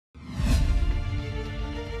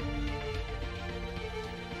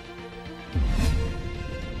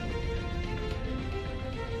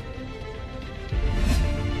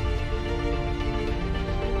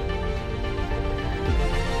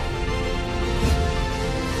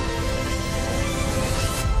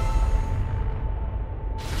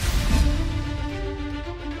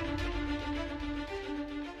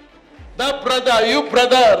That brother, you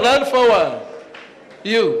brother, run forward.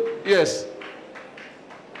 You, yes.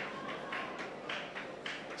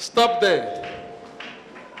 Stop there.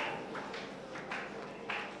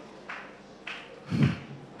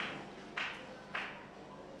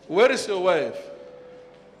 Where is your wife?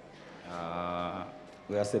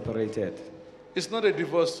 We are separated. It's not a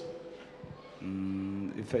divorce.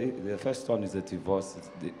 The first one is a divorce.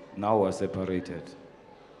 Now we're separated.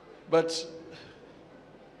 But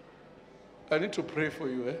I need to pray for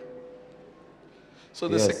you, eh? So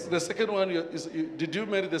the, Yes. the second one, did you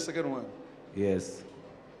marry the second one? Yes.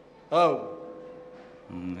 How?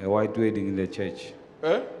 A white wedding in the church.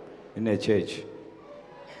 Eh? In a church.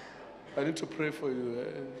 I need to pray for you.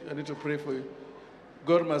 I need to pray for you.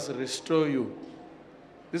 God must restore you.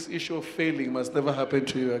 This issue of failing must never happen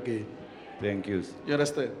to you again. Thank you. You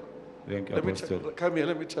understand? Thank you, Let me Apostle. come here,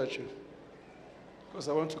 let me touch you. Because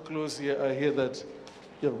I want to close here. I hear that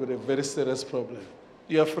you have got a very serious problem.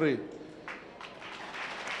 You are free.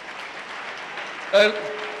 And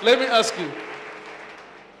let me ask you.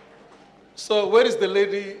 So where is the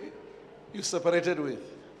lady you separated with?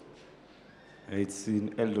 It's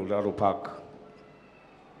in El Dorado Park.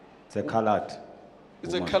 It's a colored.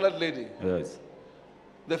 It's woman. a colored lady. Yes.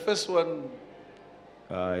 The first one,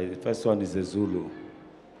 The first one is a Zulu.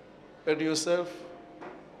 and yourself,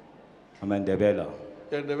 I'm in Debela.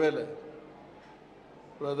 and the Vela.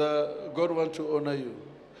 Brother, God wants to honor you.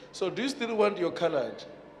 So do you still want your colored?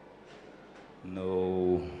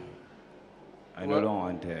 No. I no What? longer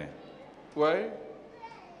want her. Why?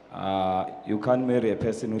 You can't marry a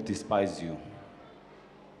person who despises you.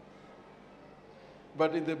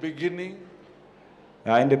 But in the beginning,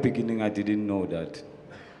 In the beginning, I didn't know that.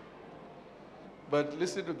 but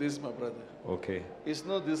listen to this, my brother. Okay. It's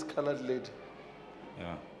not this colored lady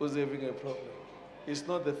Yeah. who's having a problem. It's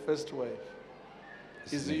not the first wife.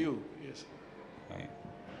 It's me. you. Yes. I-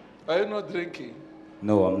 Are you not drinking?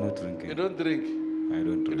 No, I'm not drinking. You don't drink. I don't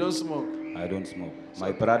You drink. don't smoke. I don't smoke.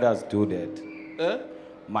 My brothers do that. Eh?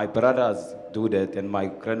 My brothers do that, and my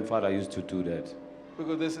grandfather used to do that.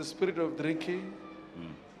 Because there's a spirit of drinking.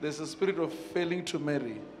 There's a spirit of failing to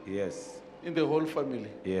marry Yes. in the whole family.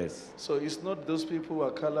 Yes. So it's not those people who are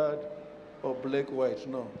colored or black, white,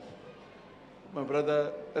 no. My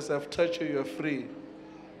brother, as I've touched you, you're free.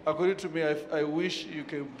 According to me, I wish you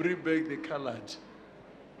can bring back the colored,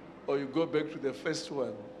 or you go back to the first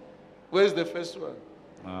one. Where's the first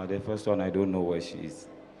one? The first one, I don't know where she is.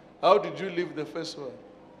 How did you leave the first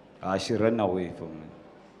one? She ran away from me.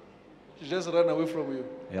 She just ran away from you.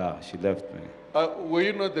 Yeah, she left me. Were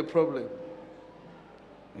you not the problem?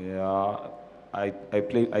 Yeah,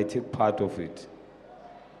 I take part of it.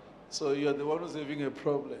 So you're the one who's having a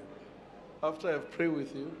problem. After I've prayed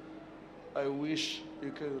with you, I wish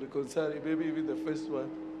you can reconcile, maybe even the first one,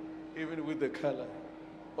 even with the color,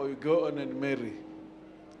 or you go on and marry.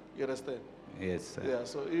 You understand? Yes, sir. Yeah,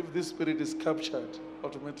 so if this spirit is captured,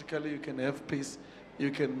 automatically you can have peace,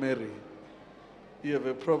 you can marry. You have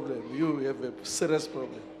a problem, you have a serious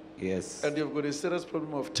problem. Yes. And you've got a serious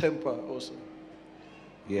problem of temper also.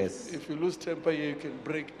 Yes. If you lose temper here, you can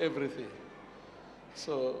break everything.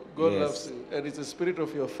 So God Yes. loves you. And it's the spirit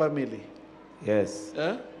of your family. Yes.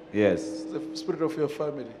 Eh? Yes. It's the spirit of your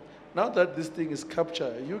family. Now that this thing is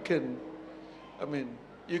captured, you can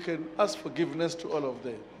ask forgiveness to all of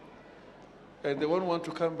them. And the one who want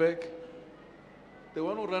to come back, the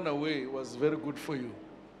one who ran away was very good for you.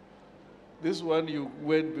 This one you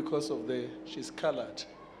went because of she's colored.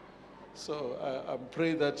 So I'm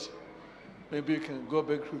praying that maybe you can go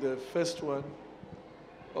back to the first one,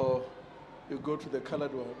 or you go to the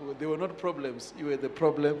colored one. They were not problems. You were the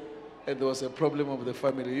problem, and there was a problem of the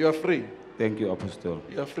family. You are free. Thank you, Apostle.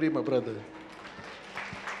 You are free, my brother.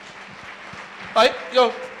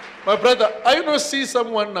 My brother, are you not see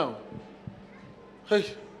someone now? Hey,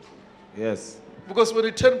 Yes. because when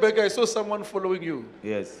you turn back, I saw someone following you.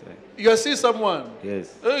 Yes. Sir. You are seeing someone.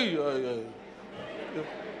 Yes. Hey,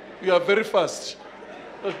 you are very fast.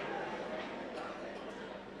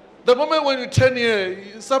 The moment when you turn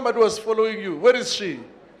here, somebody was following you. Where is she?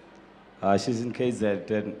 She's in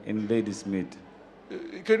KZN in Ladysmith.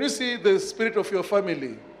 Can you see the spirit of your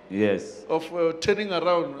family? Yes. Of turning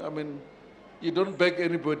around. I mean, you don't beg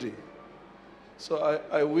anybody. So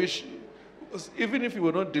I wish, even if you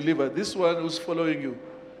were not delivered, this one who's following you,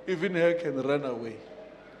 even her can run away.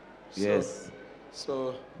 Yes.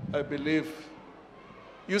 So I believe.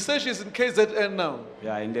 You say she's in KZN now?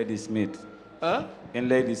 Yeah, in Ladysmith. Huh? In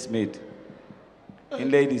Ladysmith.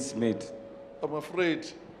 In Ladysmith. I'm afraid.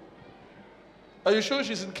 Are you sure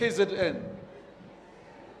she's in KZN?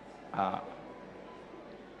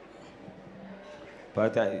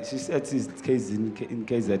 But she said she's case in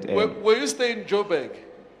KZN. Where you stay in Joburg?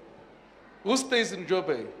 Who stays in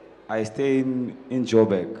Joburg? I stay in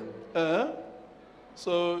Joburg, Uh-huh.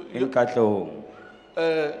 So in Katlehong.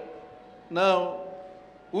 now,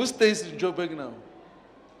 who stays in Joburg now?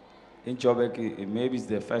 In Joburg, maybe it's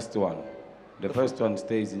the first one. The first one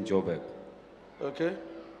stays in Joburg. Okay.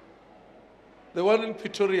 The one in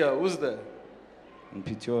Pretoria, who's there? In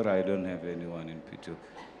Pretoria, I don't have anyone in Pretoria.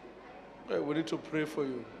 We need to pray for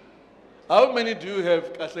you. How many do you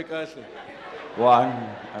have, Kahle Kahle? One,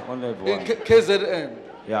 I only have In one. KZN?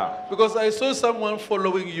 Yeah. Because I saw someone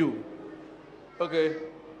following you. Okay,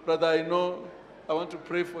 brother, I know I want to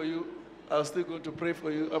pray for you. I'm still going to pray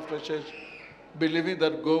for you after church, believing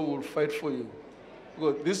that God will fight for you.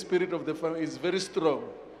 Because this spirit of the family is very strong.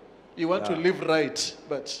 You want to Yeah. live right,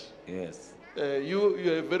 but Yes. you're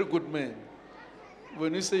a very good man.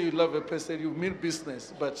 When you say you love a person, you mean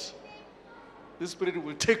business, but this spirit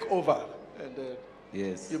will take over and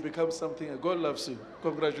Yes. you become something. God loves you.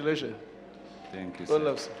 Congratulations. Thank you, God sir.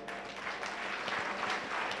 loves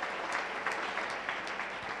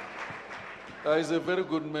you. He's a very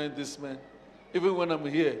good man, this man. Even when I'm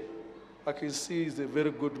here, I can see he's a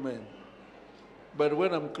very good man. But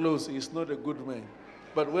when I'm close, he's not a good man.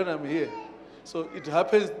 But when I'm here, so it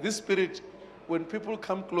happens, this spirit, when people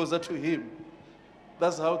come closer to him,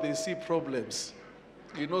 that's how they see problems.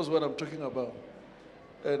 He knows what I'm talking about.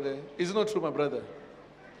 And it's not true, my brother.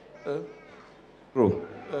 True.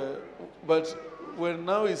 But when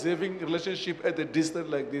now he's having relationship at a distance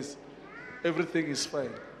like this, everything is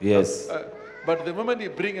fine. Yes. But the moment you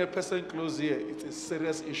bring a person close here, it's a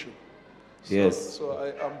serious issue. Yes.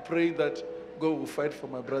 So I'm praying that God will fight for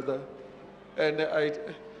my brother. And I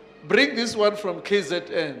bring this one from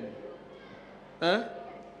KZN. Huh?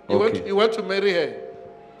 Okay. You want to marry her?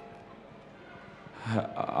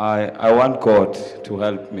 I want God to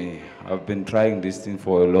help me. I've been trying this thing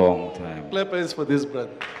for a long time. Clap hands for this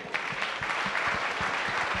brother.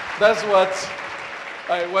 That's what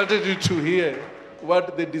I wanted you to hear.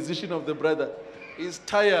 What the decision of the brother. He's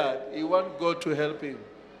tired. He wants God to help him.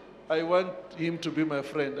 I want him to be my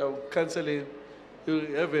friend. I'll cancel him.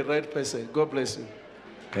 You'll have a right person. God bless you.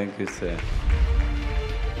 Thank you, sir.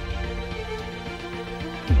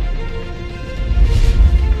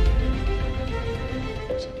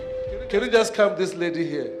 Can you just come, this lady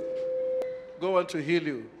here? God want to heal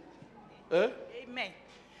you. Eh? Amen.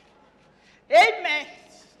 Amen.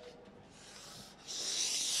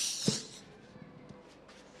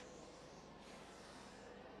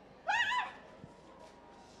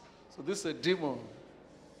 So this is a demon.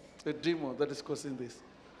 A demon that is causing this.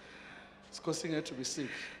 It's causing her to be sick.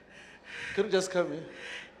 Can you just come here?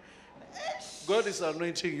 God is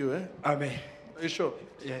anointing you, eh? Amen. Are you sure?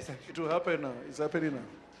 Yes, sir. It will happen now. It's happening now.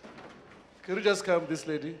 Can you just come, this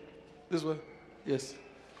lady? This one? Yes.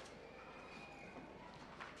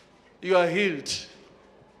 You are healed.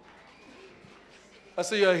 I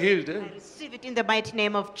say you are healed, eh? I receive it in the mighty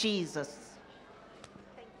name of Jesus.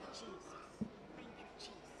 Thank you, Jesus. Thank you, Jesus.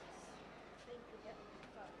 Thank you, Heavenly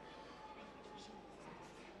Father. Thank you, Jesus.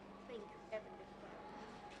 Thank you, Heavenly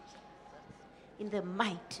Father. In the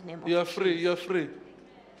mighty name of You are Jesus. free. You are free.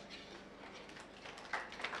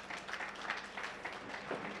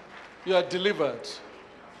 You are delivered.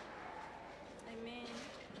 Amen.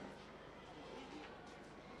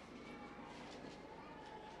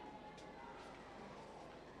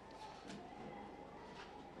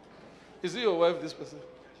 Is it your wife, this person?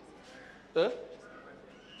 Huh?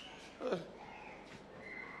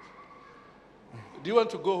 Do you want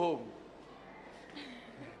to go home?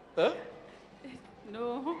 Huh?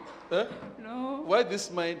 No, Huh? no. Why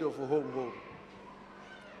this mind of home?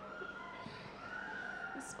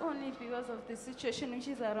 It's only because of the situation which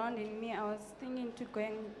is around in me. I was thinking to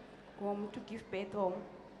going home to give birth home.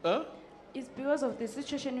 Huh? It's because of the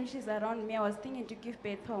situation which is around me. I was thinking to give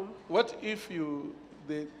birth home. What if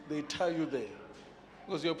they tie you there?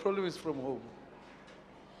 Because your problem is from home.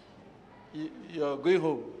 You are going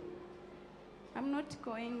home. I'm not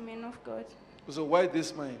going, man of God. So why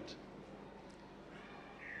this mind?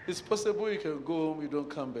 It's possible you can go home, you don't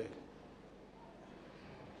come back.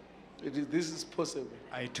 This is possible.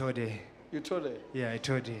 I told her. You told her. Yeah, I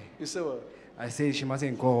told her. You say what? I said she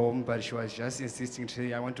mustn't go home, but she was just insisting to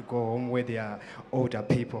say, I want to go home where there are older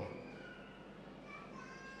people.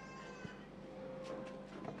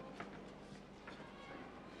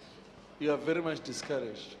 You are very much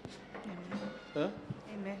discouraged. Huh?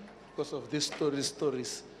 Amen. Because of these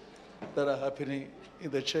stories that are happening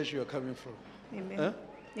in the church you are coming from. Amen. Huh?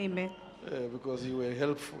 Amen. Because you were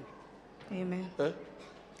helpful. Amen. Huh?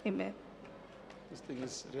 Amen. This thing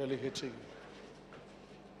is really hitting you.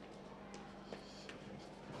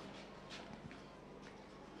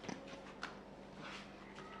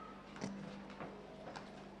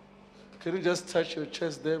 Can you just touch your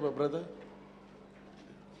chest there, my brother?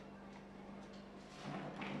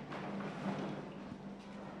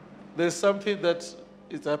 There's something that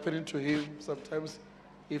is happening to him. Sometimes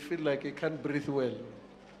he feels like he can't breathe well.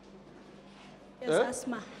 Yes, Huh?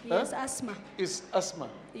 asthma. Yes, Huh? asthma. It's asthma.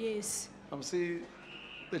 Yes, I'm seeing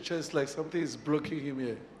the chest like something is blocking him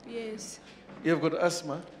here. yes, You've got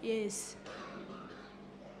asthma? yes.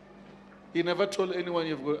 You never told anyone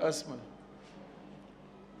you've got asthma.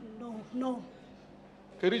 No, no.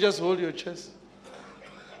 Can you just hold your chest?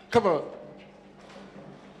 Come on.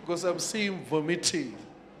 Because I'm seeing vomiting.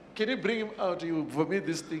 Can you bring him out? You vomit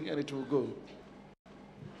this thing and it will go.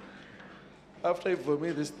 After you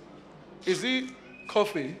vomit this, is he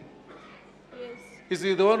coughing? Yes, Is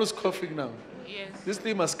he the one who's coughing now? yes. This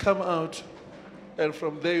thing must come out, and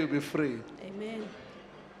from there you'll be free. Amen.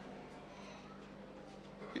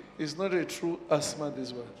 It's not a true asthma,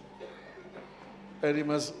 this one. And he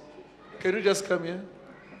must. Can you just come here?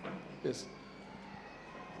 Yes.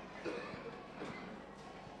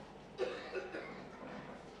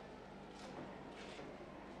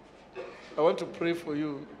 I want to pray for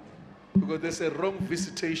you because there's a wrong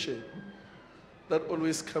visitation that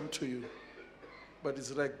always come to you, but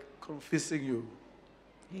it's like confessing you.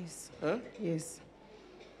 Yes. Huh? Yes.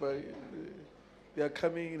 But they are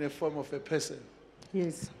coming in a form of a person.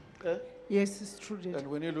 Yes. Huh? Yes, it's true. Daddy. And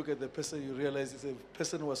when you look at the person, you realize it's a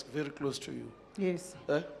person who was very close to you. Yes.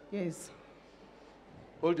 Huh? Yes.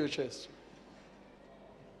 Hold your chest.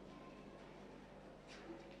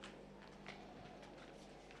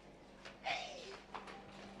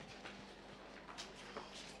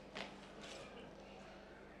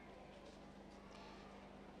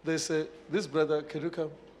 This brother, can you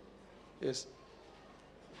come? Yes.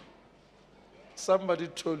 Somebody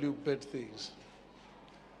told you bad things.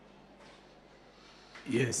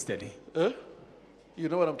 Yes, Daddy. Huh? You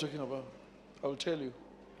know what I'm talking about? I'll tell you.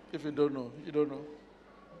 If you don't know, you don't know.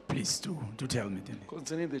 Please do tell me, Daddy.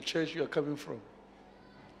 Concerning the church you are coming from.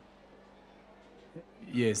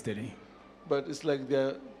 Yes, Daddy. But it's like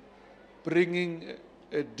they're bringing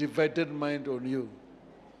a divided mind on you.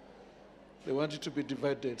 They want you to be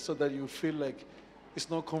divided so that you feel like it's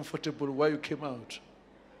not comfortable why you came out.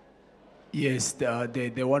 Yes,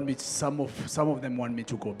 they want me. Some of them want me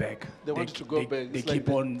to go back. They want you to go back. They It's like keep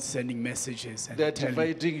on sending messages and They're telling.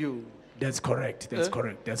 dividing you. That's correct. That's Eh?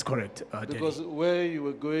 correct. That's correct. Because Daddy. where you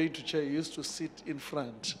were going to church, you used to sit in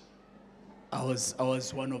front. I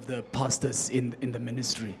was one of the pastors in the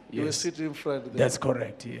ministry. You were Yes, sitting in front there. that's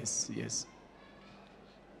correct. Yes, yes.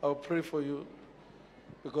 I'll pray for you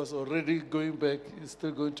because already going back is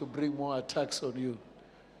still going to bring more attacks on you.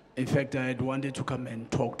 In fact, I had wanted to come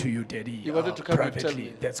and talk to you, Daddy. You wanted to come and tell privately.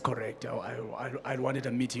 me? That's correct. I wanted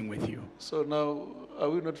a meeting with you. So now, are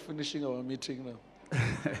we not finishing our meeting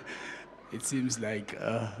now? It seems like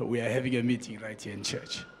we are having a meeting right here in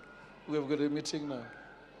church. We have got a meeting now.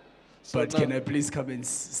 So But now- can I please come and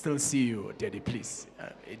still see you, Daddy, please?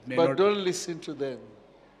 It may But not. don't listen to them.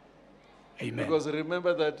 Amen. Because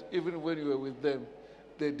remember that even when you were with them,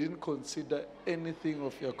 they didn't consider anything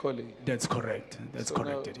of your calling. That's correct. That's So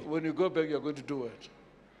correct, now, Daddy. when you go back, you're going to do what?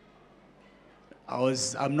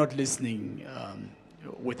 I'm not listening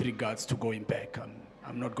with regards to going back.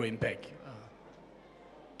 I'm not going back,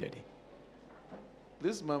 Daddy.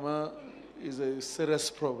 This mama is a serious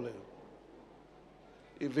problem,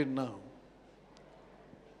 even now.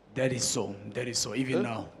 That is so. That is so. Even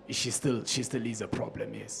Huh? now, she still is a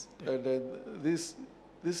problem. Yes. And then this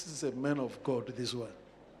is a man of God, this one.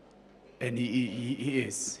 And he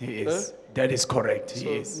is. He is. Huh? That is correct. He So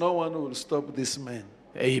is. no one will stop this man.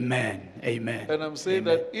 Amen. Amen. And I'm saying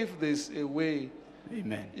Amen. that if there's a way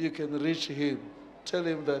Amen. you can reach him, tell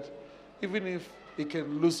him that even if he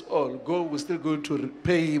can lose all, God will still going to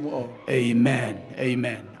pay him all. Amen.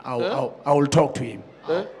 Amen. Huh? I'll talk to him.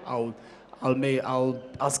 Huh? I'll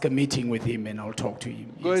ask a meeting with him and I'll talk to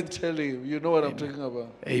him. Go Yes. and tell him. You know what I'm talking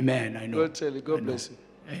about. Amen. I know. Go and tell him. I God know. bless you.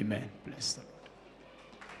 Amen. Bless the Lord.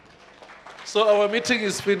 So our meeting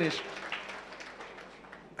is finished.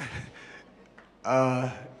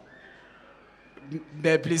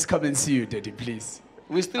 May I please come and see you, Daddy, please.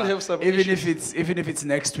 We still have some Even issues. if it's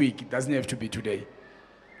next week, it doesn't have to be today.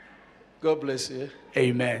 God bless you.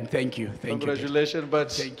 Amen. Thank you. Thank you. Daddy. Congratulations.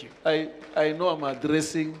 But Thank you. I know I'm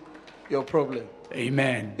addressing your problem.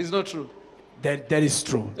 Amen. It's not true. That is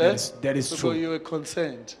true. Eh? That is Because true. you were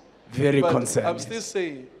concerned. Very But concerned. I'm still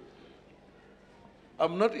saying,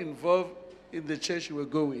 I'm not involved in the church you were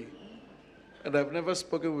going. And I've never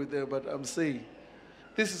spoken with them, but I'm saying,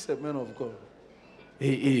 this is a man of God.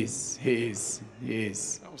 He is. He is. He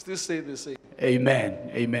is. I'm still saying the same.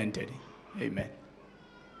 Amen. Amen, Daddy. Amen.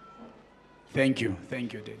 Thank you,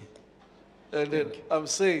 Daddy. And then I'm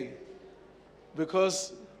saying,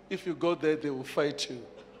 because if you go there, they will fight you.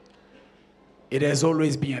 It has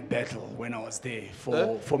always been a battle when I was there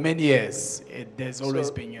for many years. There's always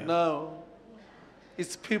So been a... now,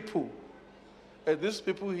 it's people. And these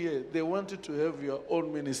people here, they want you to have your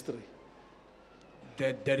own ministry.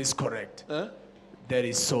 That is correct. Huh? That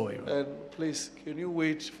is so. And please, can you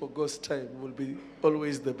wait for God's time? Will be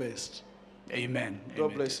always the best. Amen. God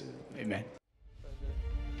Amen. bless you. Amen.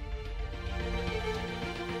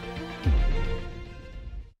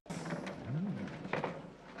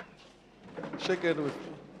 Shake hand with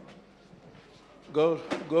me. God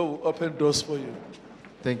will open doors for you.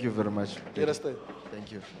 Thank you very much. You understand?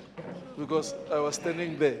 Thank you. Because I was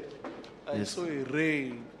standing there, I Yes. saw a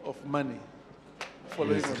rain of money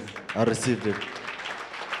following Yes, on you. I received it.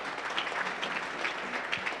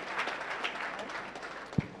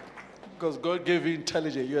 Because God gave you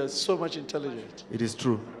intelligence. You are so much intelligent. It is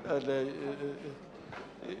true. And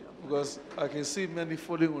because I can see many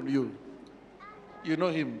falling on you. You know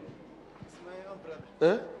him.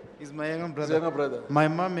 He's my younger His brother. younger brother. My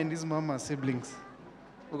mom and his mom are siblings.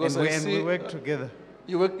 Because and I see, we work together.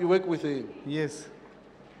 You work with him. Yes.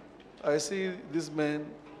 I see this man,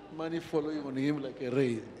 money following on him like a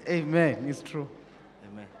rain. Amen. It's true.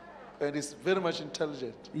 Amen. And he's very much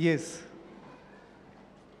intelligent. Yes.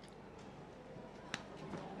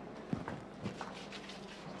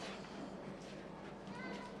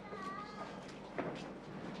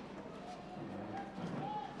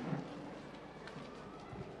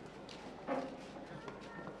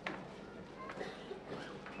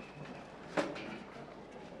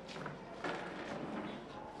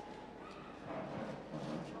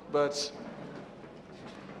 But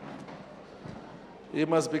he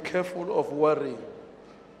must be careful of worrying.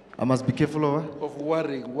 I must be careful of what? Of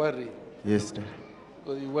worrying. Yes, Dad.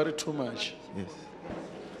 Because you worry too much. Yes.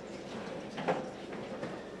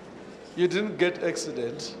 You didn't get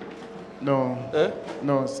accident. No. Eh?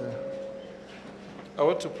 No, sir. I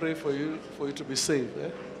want to pray for you to be saved.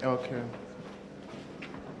 Eh? Okay.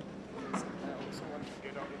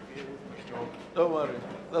 Don't worry.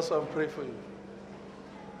 That's why I'm praying for you.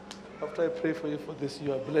 After I pray for you for this,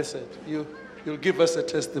 you are blessed. You'll give us a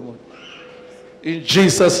testimony. In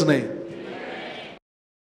Jesus' name.